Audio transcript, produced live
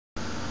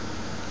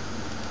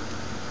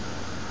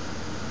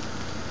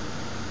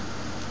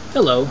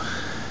Hello.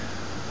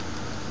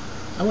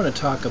 I want to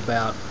talk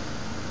about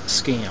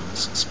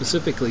scams,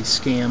 specifically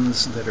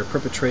scams that are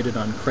perpetrated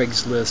on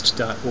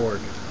Craigslist.org.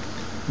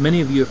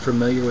 Many of you are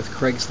familiar with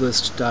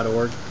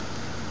Craigslist.org.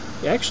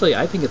 Actually,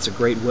 I think it's a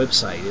great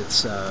website.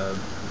 It's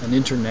an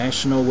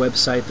international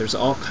website. There's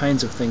all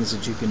kinds of things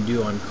that you can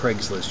do on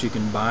Craigslist. You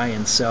can buy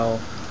and sell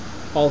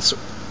all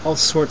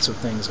sorts of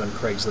things on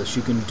Craigslist.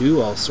 You can do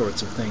all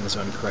sorts of things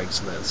on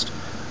Craigslist.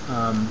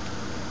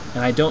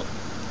 And I don't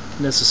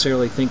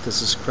necessarily think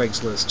this is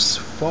Craigslist's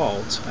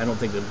fault. I don't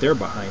think that they're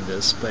behind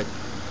this, but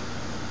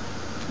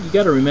you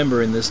got to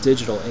remember in this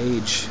digital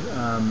age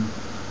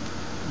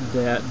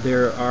that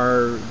there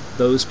are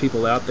those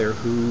people out there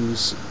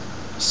whose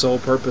sole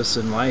purpose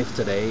in life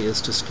today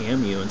is to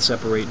scam you and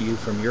separate you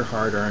from your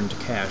hard-earned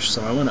cash.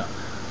 So I want to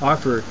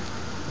offer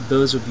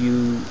those of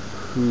you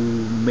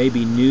who may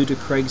be new to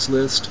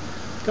Craigslist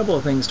a couple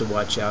of things to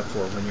watch out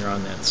for when you're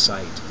on that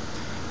site.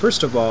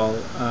 First of all,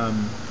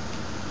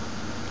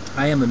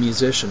 I am a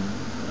musician.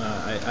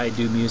 I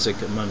do music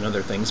among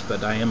other things,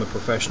 but I am a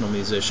professional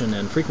musician,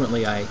 and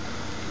frequently I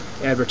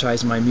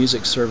advertise my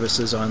music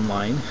services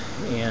online.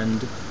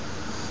 And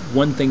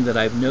one thing that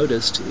I've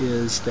noticed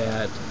is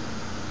that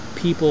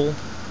people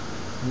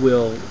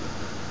will,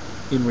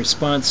 in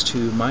response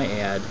to my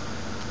ad,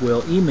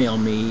 will email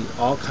me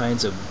all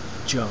kinds of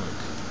junk.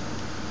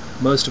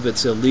 Most of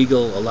it's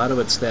illegal. A lot of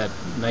it's that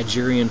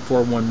Nigerian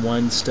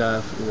 411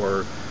 stuff,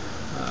 or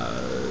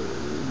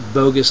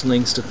bogus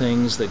links to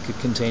things that could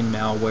contain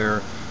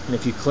malware, and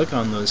if you click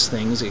on those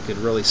things it could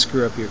really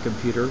screw up your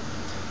computer.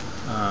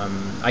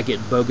 I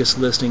get bogus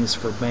listings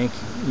for bank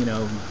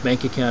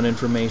account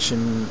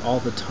information all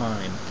the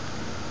time,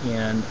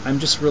 and I'm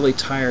just really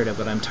tired of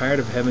it. I'm tired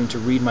of having to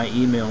read my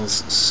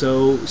emails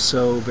so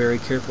very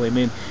carefully. I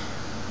mean,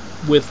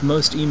 with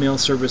most email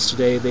service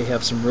today, they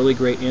have some really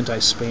great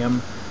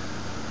anti-spamware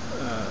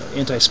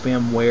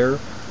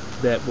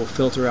that will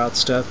filter out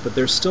stuff, but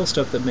there's still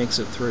stuff that makes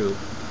it through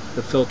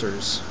the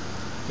filters,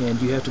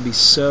 and you have to be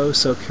so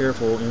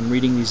careful in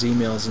reading these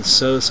emails, and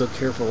so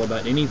careful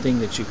about anything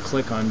that you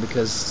click on,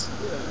 because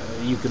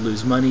you could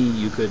lose money,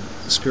 you could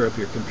screw up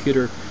your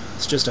computer.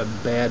 It's just a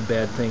bad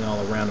thing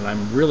all around, and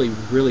I'm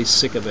really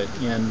sick of it.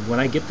 And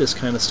when I get this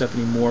kind of stuff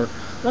anymore,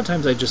 a lot of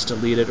times I just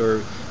delete it,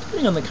 or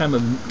depending on the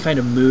kind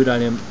of mood I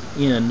am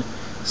in,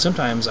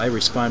 sometimes I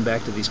respond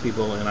back to these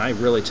people and I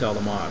really tell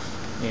them off.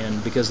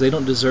 And because they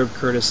don't deserve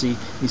courtesy,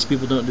 these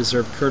people don't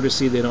deserve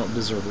courtesy, they don't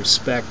deserve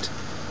respect,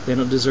 they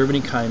don't deserve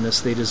any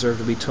kindness, they deserve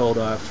to be told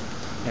off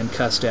and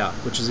cussed out,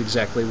 which is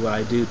exactly what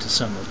I do to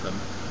some of them.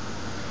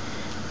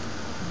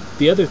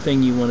 The other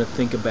thing you want to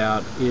think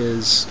about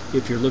is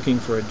if you're looking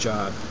for a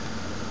job.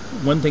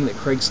 One thing that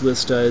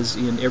Craigslist does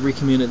in every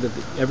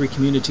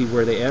community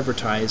where they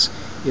advertise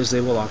is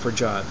they will offer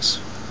jobs.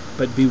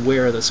 But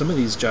beware that some of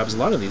these jobs, a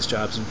lot of these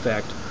jobs in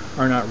fact,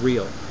 are not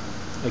real.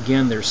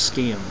 Again, they're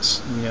scams.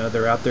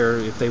 They're out there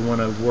if they want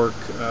to work.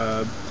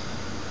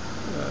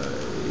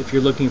 If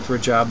you're looking for a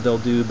job, they'll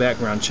do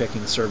background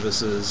checking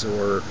services,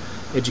 or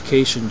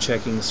education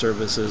checking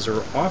services,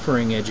 or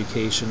offering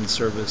education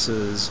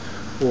services,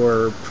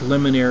 or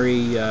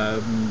preliminary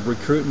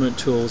recruitment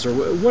tools, or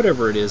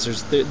whatever it is.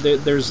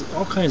 There's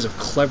all kinds of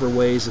clever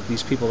ways that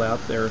these people out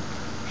there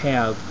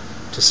have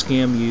to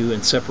scam you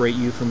and separate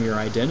you from your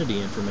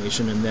identity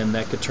information, and then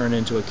that could turn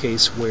into a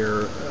case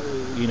where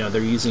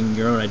they're using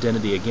your own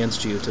identity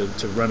against you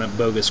to run up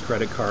bogus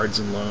credit cards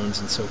and loans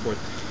and so forth.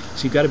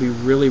 So you've got to be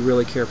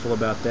really careful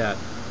about that.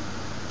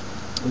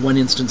 One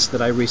instance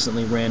that I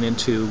recently ran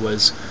into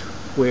was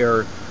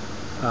where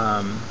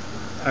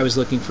I was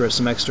looking for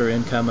some extra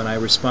income, and I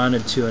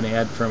responded to an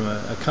ad from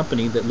a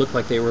company that looked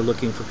like they were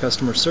looking for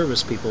customer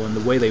service people, and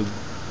the way they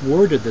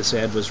worded this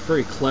ad was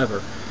very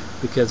clever,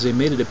 because they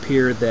made it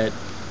appear that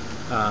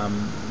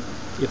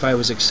if I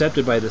was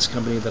accepted by this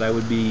company, that I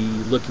would be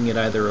looking at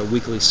either a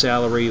weekly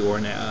salary or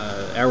an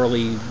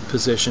hourly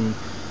position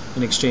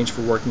in exchange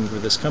for working for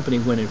this company,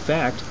 when in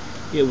fact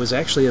it was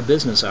actually a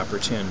business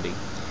opportunity.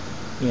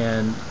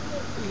 And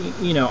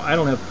I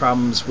don't have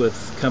problems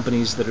with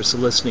companies that are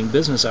soliciting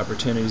business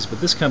opportunities, but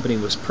this company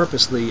was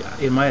purposely,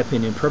 in my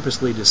opinion,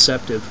 purposely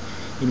deceptive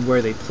in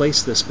where they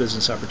placed this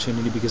business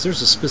opportunity, because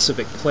there's a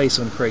specific place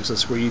on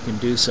Craigslist where you can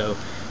do so.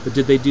 But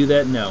did they do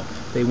that? No.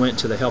 They went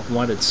to the help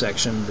wanted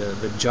section,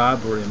 the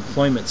job or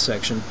employment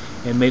section,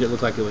 and made it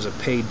look like it was a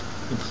paid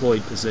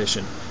employed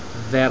position.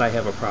 That I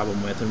have a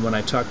problem with. And when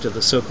I talked to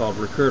the so-called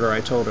recruiter,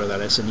 I told her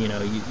that. I said,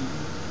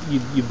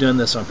 you've done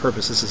this on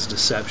purpose. This is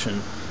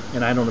deception,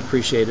 and I don't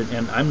appreciate it,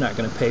 and I'm not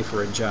going to pay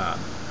for a job.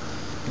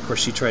 Of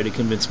course, she tried to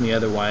convince me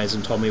otherwise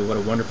and told me what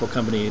a wonderful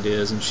company it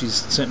is, and she's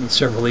sent me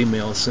several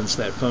emails since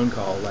that phone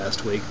call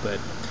last week, but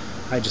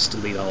I just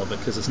delete all of it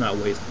because it's not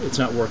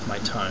worth my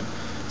time.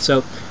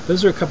 So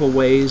those are a couple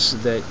ways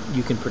that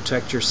you can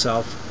protect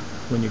yourself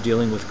when you're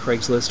dealing with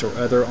Craigslist or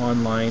other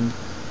online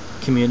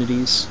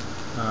communities.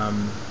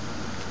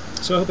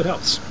 So I hope it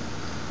helps.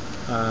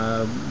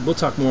 We'll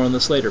talk more on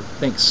this later.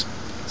 Thanks.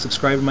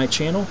 Subscribe to my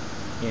channel,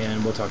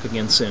 and we'll talk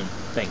again soon.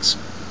 Thanks.